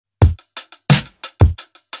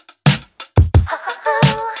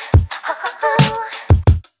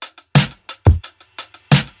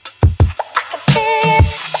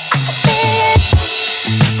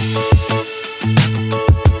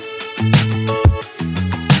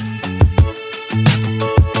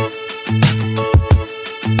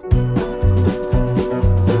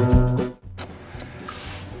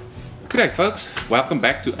G'day folks, welcome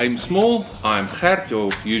back to Aim Small. I'm Gert,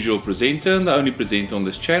 your usual presenter, and the only presenter on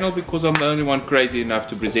this channel because I'm the only one crazy enough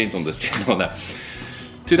to present on this channel now.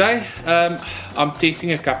 Today I'm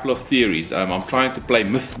testing a couple of theories. I'm trying to play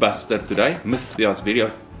Mythbuster today. Myth, yeah, it's very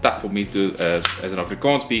tough for me to, as an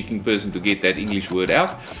Afrikaans speaking person, to get that English word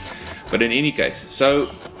out. But in any case,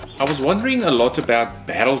 so I was wondering a lot about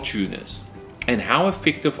barrel tuners and how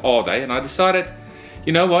effective are they, and I decided,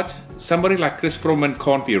 you know what, somebody like Chris Vrooman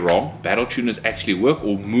can't be wrong. Barrel tuners actually work,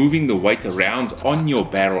 or moving the weight around on your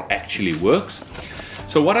barrel actually works.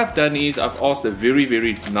 So what I've done is I've asked a very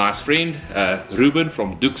nice friend, Ruben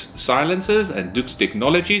from Dux Silencers and Dux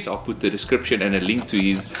Technologies. I'll put the description and a link to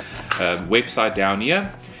his website down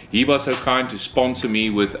here. He was so kind to sponsor me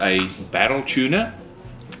with a barrel tuner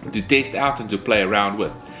to test out and to play around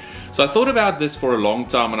with. So I thought about this for a long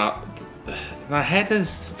time, and I had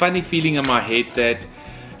this funny feeling in my head that,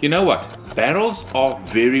 you know what, barrels are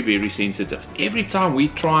very sensitive. Every time we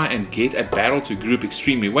try and get a barrel to group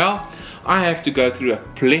extremely well, I have to go through a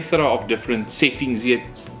plethora of different settings here,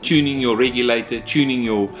 tuning your regulator, tuning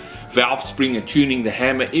your valve spring, and tuning the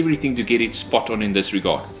hammer, everything to get it spot on in this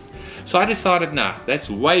regard. So I decided, nah, that's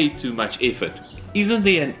way too much effort. Isn't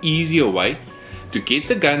there an easier way to get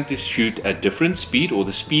the gun to shoot a different speed, or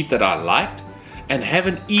the speed that I liked, and have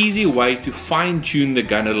an easy way to fine tune the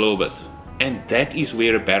gun a little bit? And that is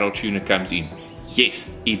where a barrel tuner comes in. Yes,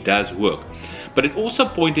 it does work. But it also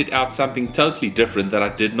pointed out something totally different that I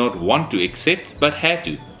did not want to accept, but had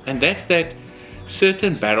to. And that's that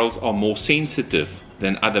certain barrels are more sensitive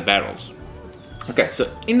than other barrels. Okay,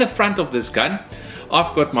 so in the front of this gun,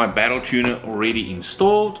 I've got my barrel tuner already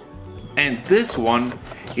installed. And this one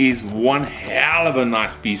is one hell of a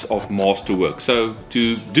nice piece of masterwork. So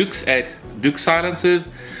to Dux at Dux Silencers,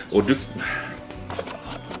 or Dux...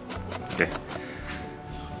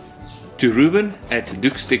 To Ruben at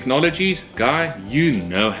Dux Technologies, guy, you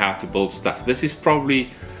know how to build stuff. This is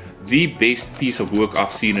probably the best piece of work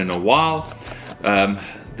I've seen in a while.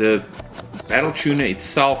 The barrel tuner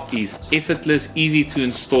itself is effortless, easy to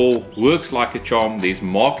install, works like a charm. There's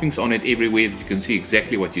markings on it everywhere that you can see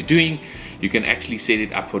exactly what you're doing. You can actually set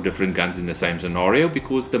it up for different guns in the same scenario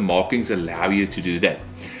because the markings allow you to do that.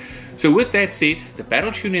 So with that said, the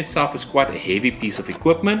barrel tuner itself is quite a heavy piece of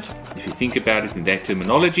equipment, if you think about it in that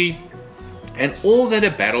terminology. And all that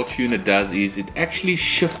a barrel tuner does is it actually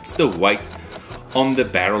shifts the weight on the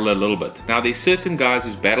barrel a little bit. Now there's certain guys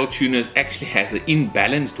whose barrel tuners actually has an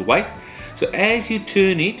imbalanced weight. So as you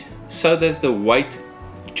turn it, so does the weight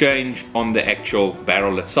change on the actual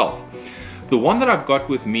barrel itself. The one that I've got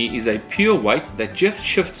with me is a pure weight that just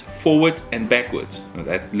shifts forward and backwards. Now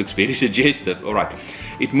that looks very suggestive. Alright,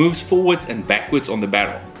 it moves forwards and backwards on the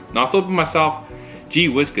barrel. Now I thought to myself, gee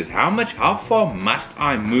whiskers, how far must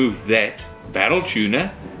I move that barrel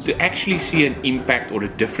tuner to actually see an impact or a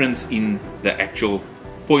difference in the actual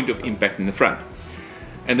point of impact in the front?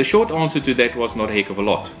 And the short answer to that was not a heck of a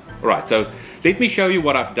lot. Alright, so let me show you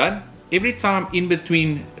what I've done. Every time in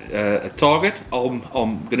between a target, I'm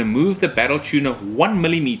going to move the barrel tuner 1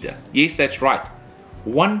 millimeter. Yes, that's right,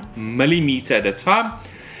 1 millimeter at a time.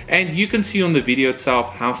 And you can see on the video itself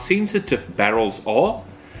how sensitive barrels are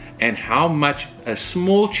and how much a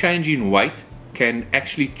small change in weight can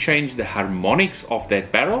actually change the harmonics of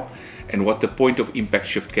that barrel and what the point of impact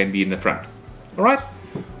shift can be in the front. Alright,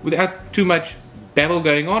 without too much babble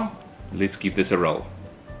going on, let's give this a roll.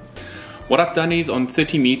 What I've done is on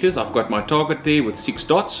 30 meters, I've got my target there with 6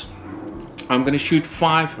 dots. I'm going to shoot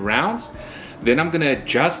 5 rounds. Then I'm going to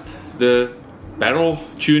adjust the barrel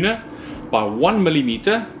tuner by 1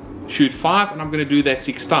 millimeter, shoot 5, and I'm going to do that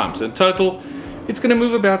 6 times. So in total, it's going to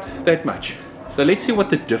move about that much. So let's see what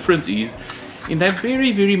the difference is in that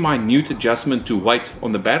very minute adjustment to weight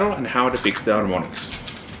on the barrel and how it affects the harmonics.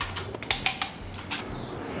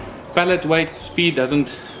 Pallet weight, speed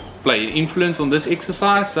doesn't play an influence on this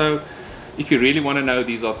exercise, so if you really want to know,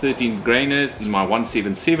 these are 13 grainers in my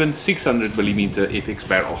 177 600mm FX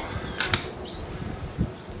barrel.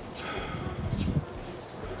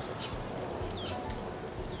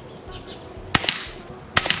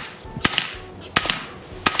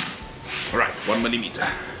 Alright, 1 millimeter.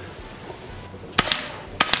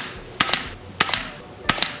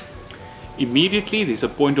 Immediately there's a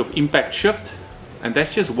point of impact shift, and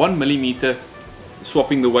that's just 1 millimeter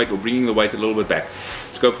swapping the weight or bringing the weight a little bit back.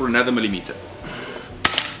 Let's go for another millimeter.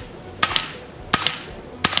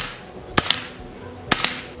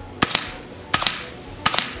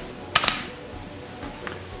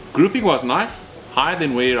 Grouping was nice, higher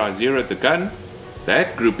than where I zeroed the gun.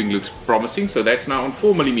 That grouping looks promising, so that's now on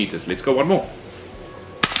 4 millimeters. Let's go one more.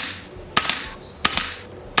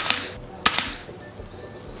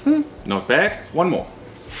 Not bad. One more.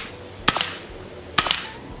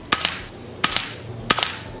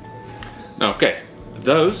 Okay,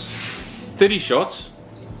 those 30 shots,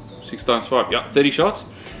 6 times 5, yeah, 30 shots,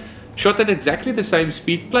 shot at exactly the same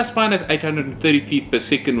speed, plus minus 830 feet per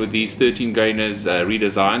second with these 13 grainers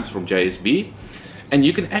redesigns from JSB. And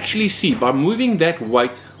you can actually see by moving that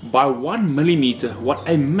weight by 1 millimeter what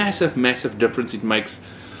a massive difference it makes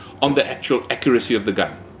on the actual accuracy of the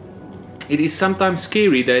gun. It is sometimes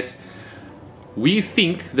scary that we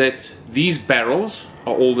think that these barrels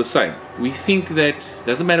are all the same. We think that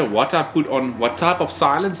doesn't matter what I put on, what type of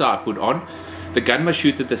silencer I put on, the gun must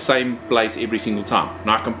shoot at the same place every single time.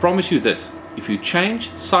 Now I can promise you this, if you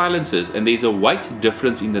change silencers and there's a weight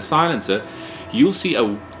difference in the silencer, you'll see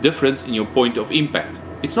a difference in your point of impact.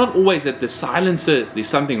 It's not always that the silencer, there's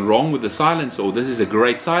something wrong with the silencer or this is a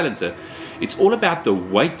great silencer. It's all about the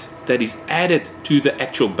weight that is added to the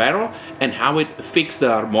actual barrel and how it affects the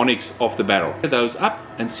harmonics of the barrel. Get those up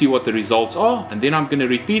and see what the results are, and then I'm going to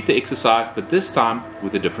repeat the exercise, but this time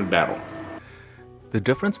with a different barrel. The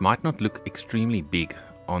difference might not look extremely big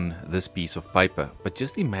on this piece of paper, but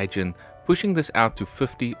just imagine pushing this out to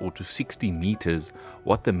 50 or to 60 meters,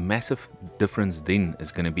 what the massive difference then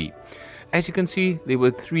is going to be. As you can see, there were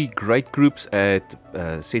 3 great groups at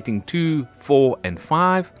setting 2, 4 and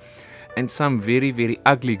 5, and some very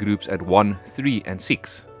ugly groups at 1, 3 and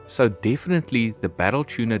 6. So definitely the barrel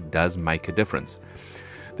tuner does make a difference.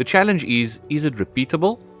 The challenge is it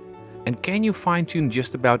repeatable? And can you fine-tune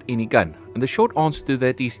just about any gun? And the short answer to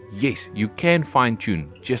that is yes, you can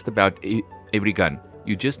fine-tune just about every gun.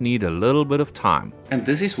 You just need a little bit of time. And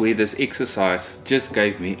this is where this exercise just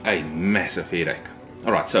gave me a massive headache.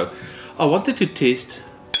 Alright, so I wanted to test,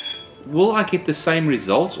 will I get the same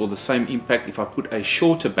results or the same impact if I put a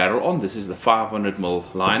shorter barrel on? This is the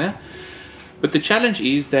 500mm liner. But the challenge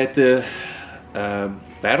is that the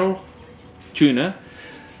barrel tuner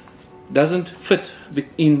doesn't fit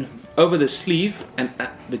in over the sleeve and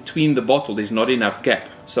between the bottle. There's not enough gap.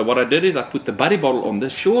 So what I did is I put the buddy bottle on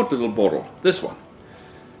this short little bottle, this one.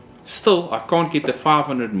 Still, I can't get the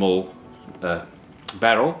 500mm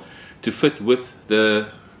barrel to fit with the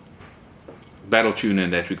barrel tuner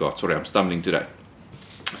in that regard. Sorry, I'm stumbling today.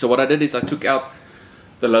 So what I did is I took out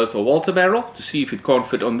the Lothar Walter barrel to see if it can't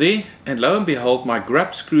fit on there, and lo and behold, my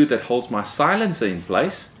grub screw that holds my silencer in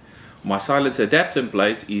place, my silencer adapter in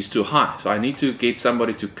place, is too high. So I need to get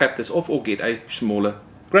somebody to cut this off or get a smaller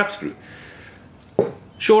grub screw.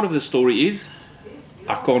 Short of the story is,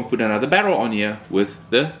 I can't put another barrel on here with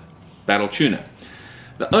the barrel tuner.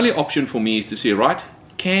 The only option for me is to say, right,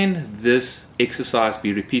 can this exercise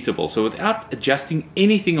be repeatable? So without adjusting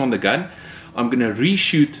anything on the gun, I'm going to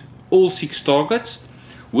reshoot all 6 targets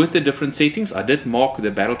with the different settings. I did mark the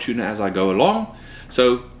barrel tuner as I go along.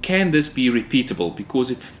 So can this be repeatable?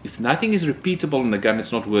 Because if nothing is repeatable in the gun,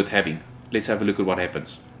 it's not worth having. Let's have a look at what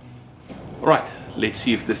happens. Alright, let's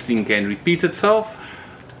see if this thing can repeat itself.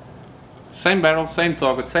 Same barrel, same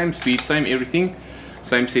target, same speed, same everything,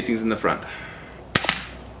 same settings in the front.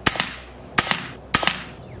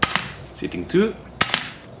 Setting 2.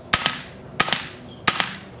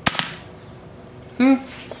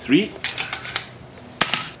 3.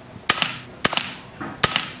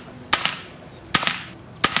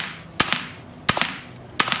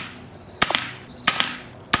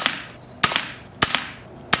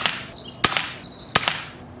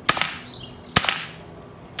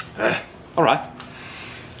 Alright,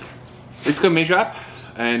 let's go measure up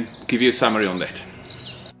and give you a summary on that.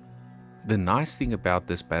 The nice thing about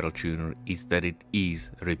this barrel tuner is that it is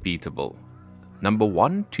repeatable. Number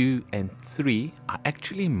 1, 2 and 3 are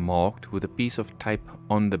actually marked with a piece of tape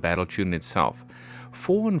on the barrel tuner itself.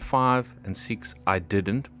 4 and 5 and 6 I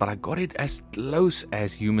didn't, but I got it as close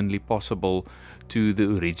as humanly possible to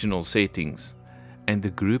the original settings. And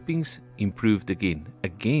the groupings improved again.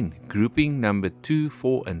 Again, grouping number 2,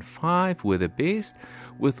 4 and 5 were the best,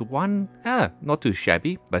 with 1, not too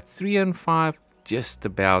shabby, but 3 and 5 just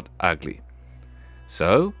about ugly.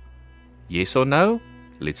 So, yes or no?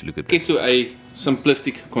 Let's look at this. Get to a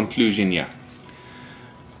simplistic conclusion here.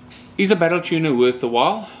 Is a barrel tuner worth the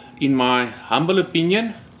while? In my humble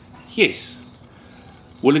opinion, yes.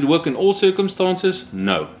 Will it work in all circumstances?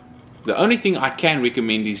 No. The only thing I can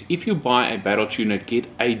recommend is if you buy a barrel tuner, get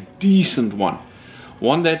a decent one.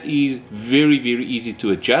 One that is very easy to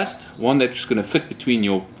adjust. One that's going to fit between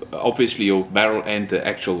your, obviously your barrel and the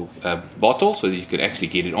actual bottle, so that you can actually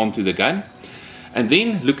get it onto the gun. And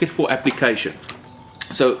then look at for application.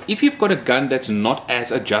 So if you've got a gun that's not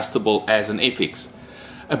as adjustable as an FX,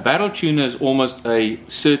 a barrel tuner is almost a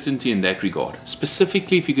certainty in that regard.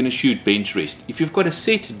 Specifically if you're going to shoot bench rest. If you've got a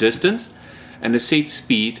set distance and a set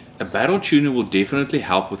speed, a barrel tuner will definitely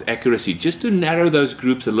help with accuracy, just to narrow those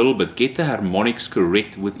groups a little bit, get the harmonics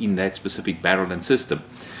correct within that specific barrel and system.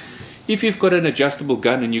 If you've got an adjustable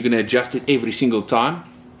gun and you're going to adjust it every single time,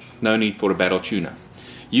 no need for a barrel tuner.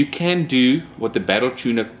 You can do what the barrel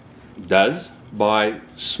tuner does by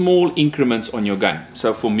small increments on your gun.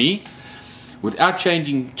 So for me, without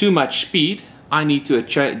changing too much speed, I need to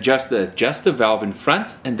adjust the valve in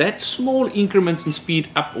front, and that small increments in speed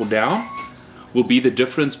up or down will be the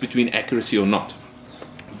difference between accuracy or not.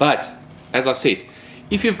 But as I said,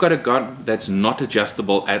 if you've got a gun that's not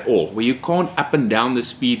adjustable at all, where you can't up and down the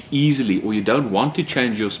speed easily, or you don't want to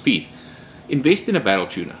change your speed, invest in a barrel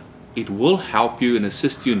tuner. It will help you and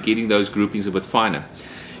assist you in getting those groupings a bit finer.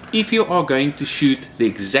 If you are going to shoot the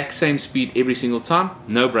exact same speed every single time,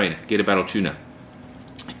 no brainer, get a barrel tuner.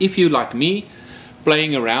 If you, like me,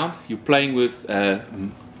 playing around, you're playing with a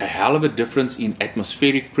hell of a difference in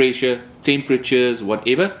atmospheric pressure, temperatures,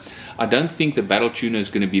 whatever, I don't think the barrel tuner is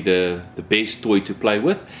going to be the best toy to play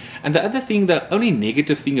with. And the other thing, the only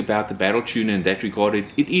negative thing about the barrel tuner in that regard,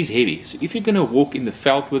 it is heavy. So if you're going to walk in the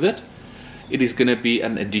veld with it, it is going to be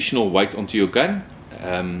an additional weight onto your gun.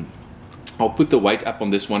 I'll put the weight up on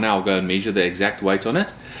this one now. I'll go and measure the exact weight on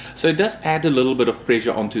it. So it does add a little bit of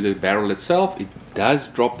pressure onto the barrel itself. It does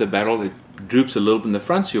drop the barrel. It droops a little bit in the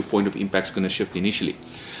front, so your point of impact is going to shift initially.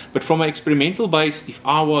 But from an experimental base, if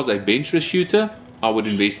I was a benchless shooter, I would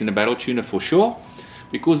invest in a barrel tuner for sure,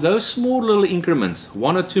 because those small little increments,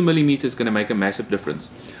 1 or 2 millimeters, is going to make a massive difference.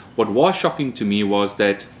 What was shocking to me was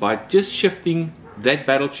that by just shifting that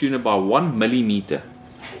barrel tuner by 1 millimeter,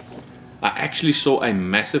 I actually saw a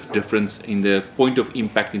massive difference in the point of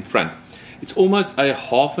impact in front. It's almost a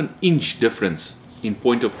 ½ an inch difference in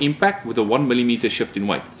point of impact with a 1 millimeter shift in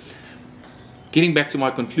weight. Getting back to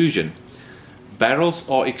my conclusion, barrels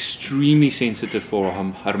are extremely sensitive for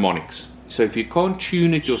harmonics. So if you can't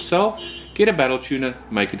tune it yourself, get a barrel tuner,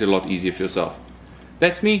 make it a lot easier for yourself.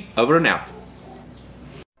 That's me, over and out.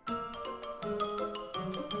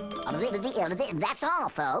 That's all,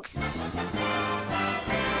 folks.